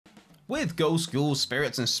With ghosts, ghouls,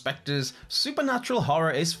 spirits and spectres, supernatural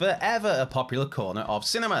horror is forever a popular corner of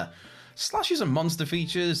cinema. Slashes and monster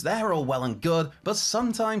features, they're all well and good, but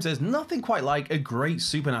sometimes there's nothing quite like a great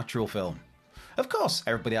supernatural film. Of course,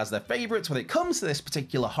 everybody has their favourites when it comes to this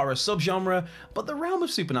particular horror subgenre, but the realm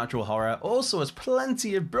of supernatural horror also has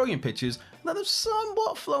plenty of brilliant pictures that have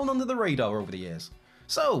somewhat flown under the radar over the years.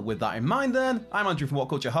 So, with that in mind then, I'm Andrew from What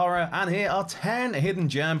Culture Horror, and here are 10 hidden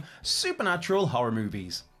gem supernatural horror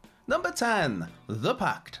movies. Number 10, The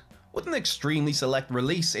Pact. With an extremely select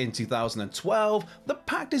release in 2012, The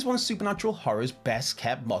Pact is one of supernatural horror's best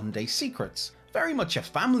kept modern day secrets. Very much a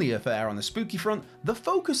family affair on the spooky front, the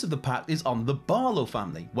focus of The Pact is on the Barlow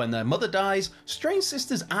family. When their mother dies, strange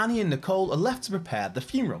sisters Annie and Nicole are left to prepare the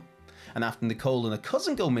funeral. And after Nicole and her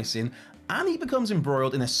cousin go missing, Annie becomes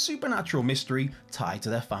embroiled in a supernatural mystery tied to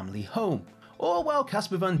their family home. All while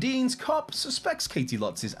Casper Van Dien's cop suspects Katie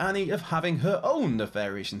Lutz' Annie of having her own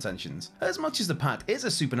nefarious intentions. As much as The Pact is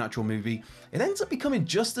a supernatural movie, it ends up becoming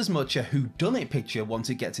just as much a whodunit picture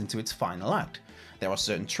once it gets into its final act. There are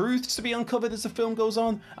certain truths to be uncovered as the film goes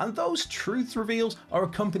on, and those truth reveals are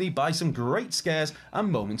accompanied by some great scares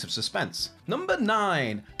and moments of suspense. Number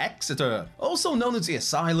 9, Exeter. Also known as The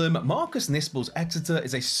Asylum, Marcus Nispel's Exeter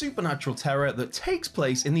is a supernatural terror that takes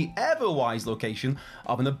place in the ever-wise location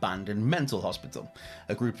of an abandoned mental hospital.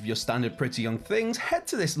 A group of your standard pretty young things head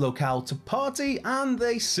to this locale to party, and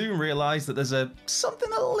they soon realise that there's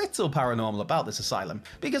something a little paranormal about this asylum,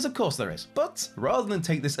 because of course there is. But rather than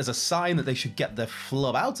take this as a sign that they should get their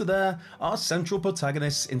flub out of there, our central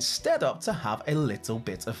protagonists instead opt to have a little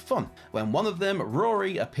bit of fun. When one of them,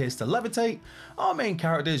 Rory, appears to levitate, our main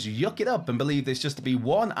characters yuck it up and believe there's just to be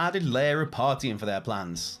one added layer of partying for their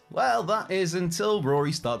plans. Well, that is until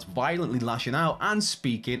Rory starts violently lashing out and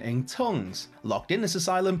speaking in tongues. Locked in this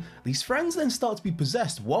asylum, these friends then start to be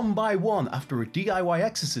possessed one by one after a DIY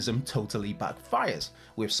exorcism totally backfires,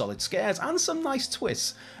 with solid scares and some nice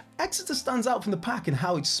twists. Exeter stands out from the pack in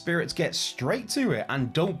how its spirits get straight to it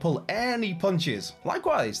and don't pull any punches.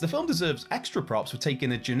 Likewise, the film deserves extra props for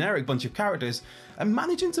taking a generic bunch of characters and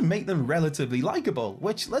managing to make them relatively likeable,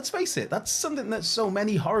 which, let's face it, that's something that so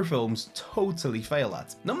many horror films totally fail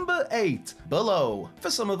at. Number 8, Below.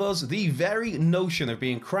 For some of us, the very notion of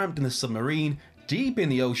being cramped in a submarine deep in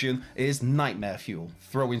the ocean is nightmare fuel.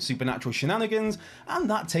 Throw in supernatural shenanigans, and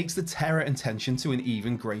that takes the terror and tension to an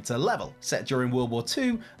even greater level. Set during World War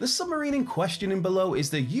II, the submarine in question in Below is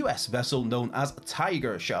the US vessel known as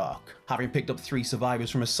Tiger Shark. Having picked up 3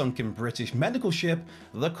 survivors from a sunken British medical ship,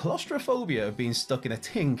 the claustrophobia of being stuck in a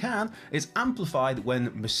tin can is amplified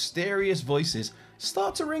when mysterious voices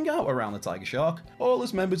start to ring out around the Tiger Shark, all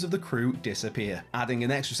as members of the crew disappear. Adding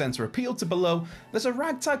an extra sense of appeal to Below, there's a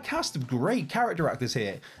ragtag cast of great character actors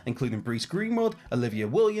here, including Breece Greenwood, Olivia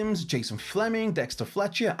Williams, Jason Fleming, Dexter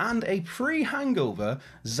Fletcher, and a pre-hangover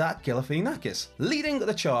Zach Galifianakis, leading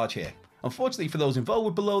the charge here. Unfortunately for those involved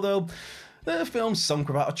with Below though, the film sunk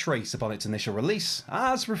without a trace upon its initial release,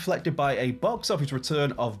 as reflected by a box office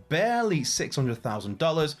return of barely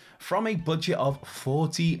 $600,000 from a budget of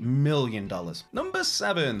 $40 million. Number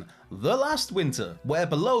 7, The Last Winter. Where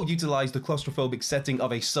Below utilised the claustrophobic setting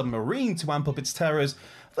of a submarine to amp up its terrors,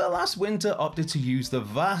 The Last Winter opted to use the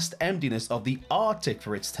vast emptiness of the Arctic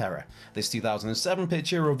for its terror. This 2007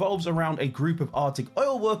 picture revolves around a group of Arctic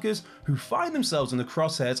oil workers who find themselves in the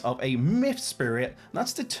crosshairs of a myth spirit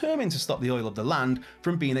that's determined to stop the oil of the land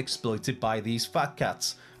from being exploited by these fat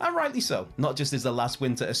cats. And rightly so. Not just is The Last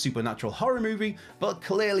Winter a supernatural horror movie, but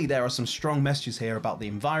clearly there are some strong messages here about the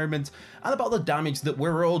environment and about the damage that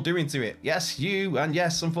we're all doing to it. Yes, you, and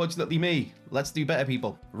yes, unfortunately me. Let's do better,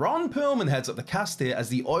 people. Ron Perlman heads up the cast here as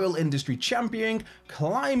the oil industry championing,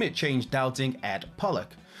 climate change doubting Ed Pollock,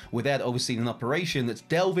 with Ed overseeing an operation that's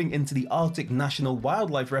delving into the Arctic National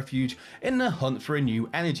Wildlife Refuge in the hunt for a new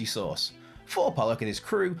energy source. For Pollock and his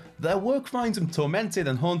crew, their work finds them tormented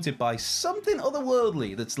and haunted by something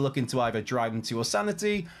otherworldly that's looking to either drive them to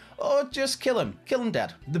sanity or just kill them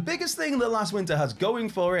dead. The biggest thing The Last Winter has going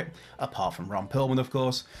for it, apart from Ron Perlman of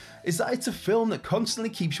course, is that it's a film that constantly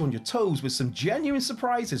keeps you on your toes with some genuine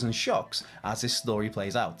surprises and shocks as this story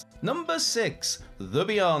plays out. Number 6, The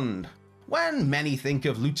Beyond. When many think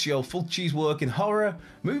of Lucio Fulci's work in horror,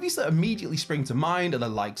 movies that immediately spring to mind are the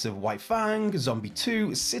likes of White Fang, Zombie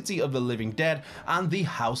 2, City of the Living Dead, and The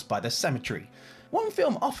House by the Cemetery. One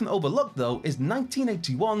film often overlooked though is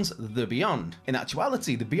 1981's The Beyond. In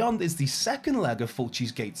actuality, The Beyond is the second leg of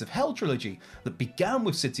Fulci's Gates of Hell trilogy that began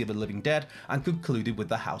with City of the Living Dead and concluded with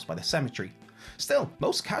The House by the Cemetery. Still,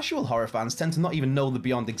 most casual horror fans tend to not even know The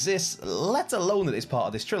Beyond exists, let alone that it's part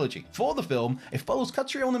of this trilogy. For the film, it follows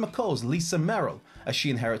Catriona McCall's Lisa Merrill, as she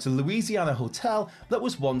inherits a Louisiana hotel that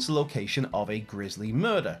was once the location of a grisly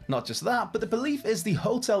murder. Not just that, but the belief is the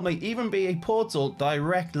hotel may even be a portal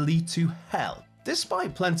directly to hell.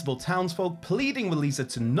 Despite plentiful townsfolk pleading with Lisa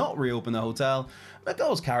to not reopen the hotel,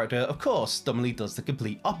 McCall's character, of course, stubbornly does the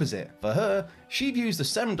complete opposite. For her, she views the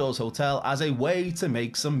Seven Doors Hotel as a way to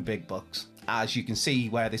make some big bucks. As you can see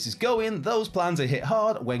where this is going, those plans are hit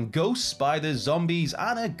hard when ghosts, spiders, zombies,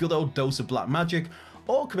 and a good old dose of black magic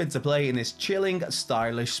all come into play in this chilling,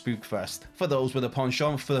 stylish spookfest. For those with a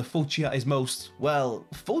penchant for the Fulci at his most, well,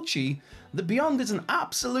 Fulci, The Beyond is an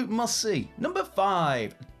absolute must-see. Number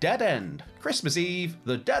 5, Dead End. Christmas Eve,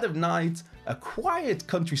 the dead of night, a quiet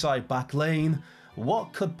countryside back lane.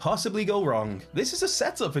 What could possibly go wrong? This is a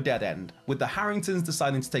setup for Dead End, with the Harringtons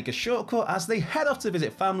deciding to take a shortcut as they head off to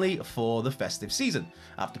visit family for the festive season.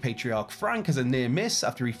 After patriarch Frank has a near miss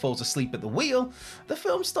after he falls asleep at the wheel, the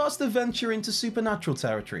film starts to venture into supernatural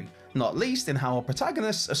territory, not least in how our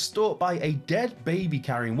protagonists are stalked by a dead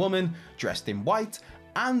baby-carrying woman dressed in white,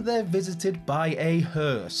 and they're visited by a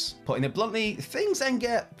hearse. Putting it bluntly, things then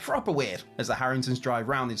get proper weird as the Harringtons drive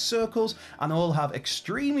round in circles and all have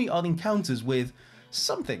extremely odd encounters with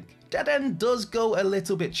something. Dead End does go a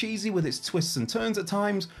little bit cheesy with its twists and turns at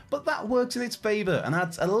times, but that works in its favour and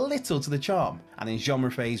adds a little to the charm. And in genre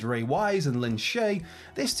phase Ray Wise and Lynn Shay,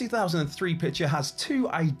 this 2003 picture has two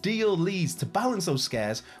ideal leads to balance those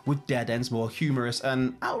scares with Dead End's more humorous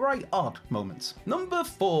and outright odd moments. Number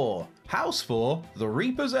 4, House 4, The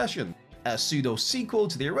Repossession. A pseudo-sequel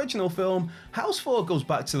to the original film, House 4 goes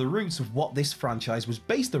back to the roots of what this franchise was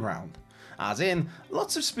based around. As in,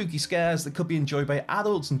 lots of spooky scares that could be enjoyed by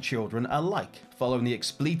adults and children alike. Following the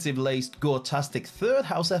expletive-laced, gore-tastic third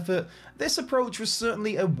House effort, this approach was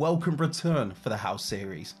certainly a welcome return for the House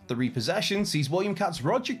series. The Repossession sees William Katt's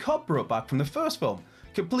Roger Cobb brought back from the first film,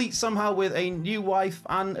 complete somehow with a new wife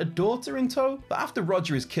and a daughter in tow. But after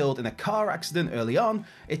Roger is killed in a car accident early on,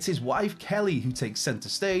 it's his wife Kelly who takes centre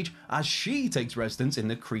stage as she takes residence in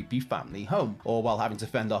the creepy family home, all while having to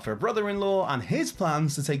fend off her brother-in-law and his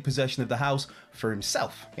plans to take possession of the house for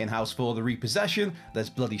himself. In House 4 The Repossession, there's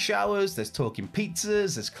bloody showers, there's talking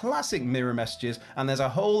pizzas, there's classic mirror messages, and there's a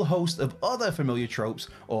whole host of other familiar tropes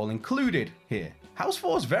all included here. House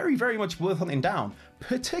 4 is very much worth hunting down,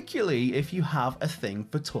 particularly if you have a thing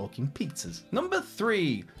for talking pizzas. Number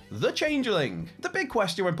 3, The Changeling. The big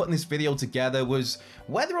question when putting this video together was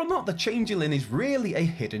whether or not The Changeling is really a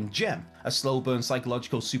hidden gem, a slow burn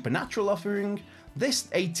psychological supernatural offering. This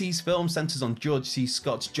 80s film centers on George C.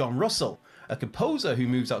 Scott's John Russell, a composer who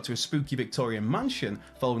moves out to a spooky Victorian mansion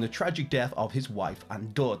following the tragic death of his wife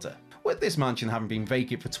and daughter. With this mansion having been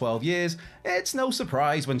vacant for 12 years, it's no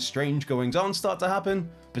surprise when strange goings-on start to happen.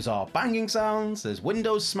 Bizarre banging sounds, there's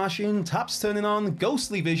windows smashing, taps turning on,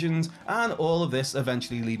 ghostly visions, and all of this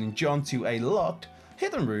eventually leading John to a locked,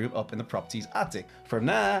 hidden room up in the property's attic. From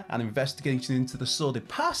there, an investigation into the sordid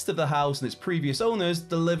past of the house and its previous owners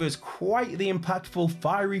delivers quite the impactful,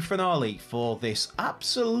 fiery finale for this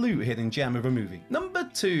absolute hidden gem of a movie. Number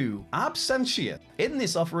 2, Absentia. In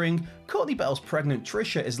this offering, Courtney Bell's pregnant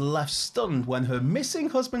Trisha is left stunned when her missing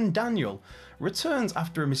husband Daniel returns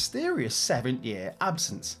after a mysterious 7-year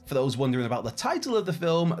absence. For those wondering about the title of the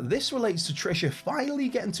film, this relates to Trisha finally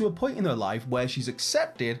getting to a point in her life where she's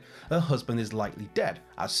accepted her husband is likely dead.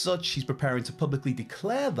 As such, she's preparing to publicly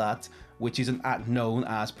declare that, which is an act known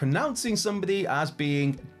as pronouncing somebody as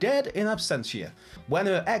being dead in absentia. When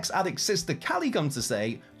her ex-addict sister Callie comes to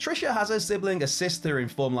stay, Trisha has her sibling assist her in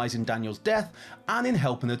formalizing Daniel's death and in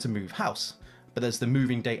helping her to move house. But as the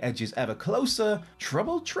moving date edges ever closer,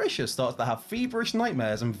 troubled Trisha starts to have feverish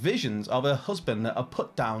nightmares and visions of her husband that are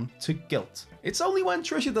put down to guilt. It's only when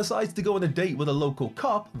Trisha decides to go on a date with a local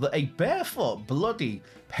cop that a barefoot, bloody,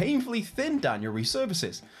 painfully thin Daniel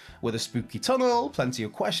resurfaces. With a spooky tunnel, plenty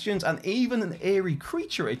of questions, and even an eerie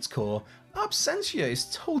creature at its core, Absentia is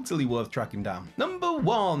totally worth tracking down. Number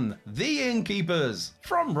 1, The Innkeepers.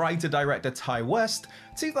 From writer-director Ty West,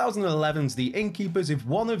 2011's The Innkeepers is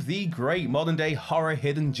one of the great modern-day horror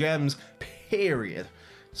hidden gems, period.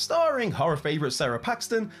 Starring horror favourite Sarah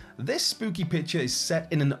Paxton, this spooky picture is set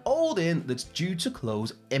in an old inn that's due to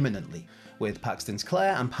close imminently, with Paxton's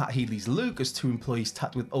Claire and Pat Healy's Luke as two employees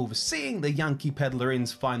tasked with overseeing the Yankee Peddler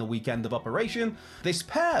Inn's final weekend of operation. This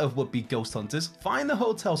pair of would-be ghost hunters find the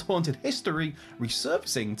hotel's haunted history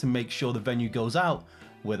resurfacing to make sure the venue goes out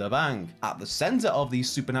with a bang. At the centre of these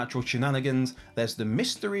supernatural shenanigans, there's the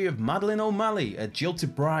mystery of Madeline O'Malley, a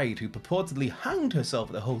jilted bride who purportedly hanged herself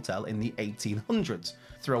at the hotel in the 1800s.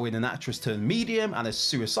 Throw in an actress turned medium and a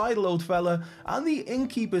suicidal old fella, and The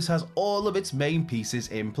Innkeepers has all of its main pieces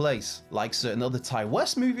in place. Like certain other Ti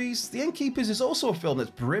West movies, The Innkeepers is also a film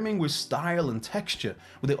that's brimming with style and texture,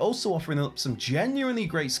 with it also offering up some genuinely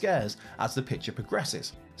great scares as the picture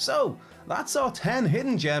progresses. So, that's our 10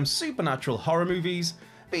 hidden gem supernatural horror movies.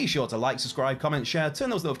 Be sure to like, subscribe, comment, share, turn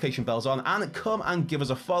those notification bells on, and come and give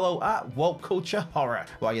us a follow at Woke Culture Horror.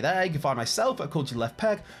 While you're there, you can find myself at Culture Left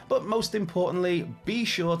Peg, but most importantly, be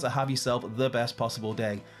sure to have yourself the best possible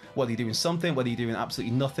day. Whether you're doing something, whether you're doing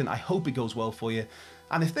absolutely nothing, I hope it goes well for you.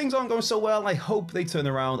 And if things aren't going so well, I hope they turn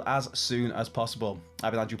around as soon as possible.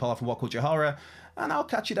 I've been Andrew Pollard from Woke Culture Horror, and I'll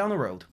catch you down the road.